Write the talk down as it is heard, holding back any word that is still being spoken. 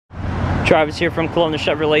Travis here from Kelowna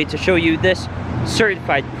Chevrolet to show you this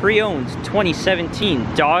certified pre-owned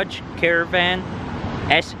 2017 Dodge Caravan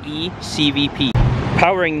SE CVP.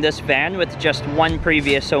 Powering this van with just one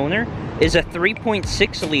previous owner is a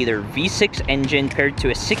 3.6 liter V6 engine paired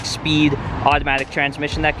to a 6-speed automatic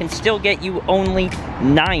transmission that can still get you only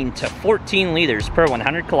 9 to 14 liters per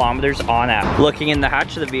 100 kilometers on average. Looking in the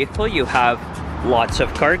hatch of the vehicle, you have lots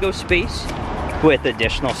of cargo space with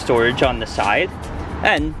additional storage on the side,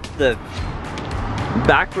 and the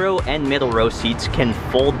back row and middle row seats can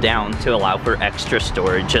fold down to allow for extra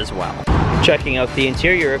storage as well. Checking out the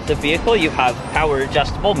interior of the vehicle, you have power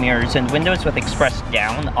adjustable mirrors and windows with express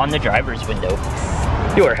down on the driver's window.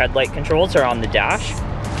 Your headlight controls are on the dash.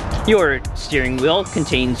 Your steering wheel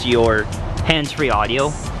contains your hands-free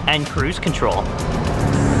audio and cruise control.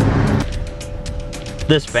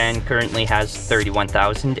 This van currently has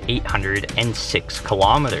 31,806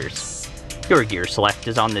 kilometers. Your gear select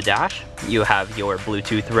is on the dash. You have your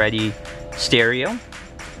Bluetooth ready stereo,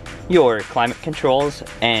 your climate controls,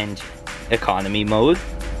 and economy mode.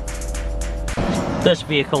 This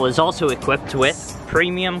vehicle is also equipped with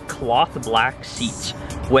premium cloth black seats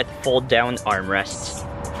with fold down armrests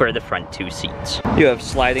for the front two seats. You have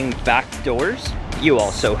sliding back doors. You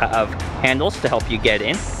also have handles to help you get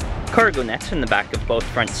in, cargo nets in the back of both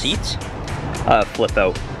front seats, a flip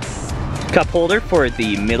out cup holder for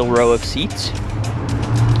the middle row of seats,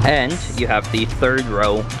 and you have the third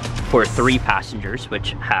row for 3 passengers,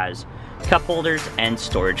 which has cup holders and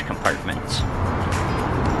storage compartments.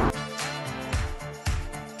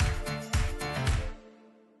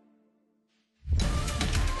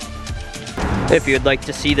 If you'd like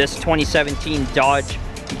to see this 2017 Dodge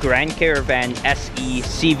Grand Caravan SE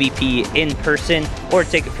CVP in person or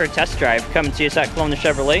take it for a test drive, come and see us at Kelowna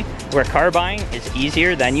Chevrolet, where car buying is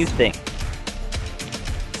easier than you think.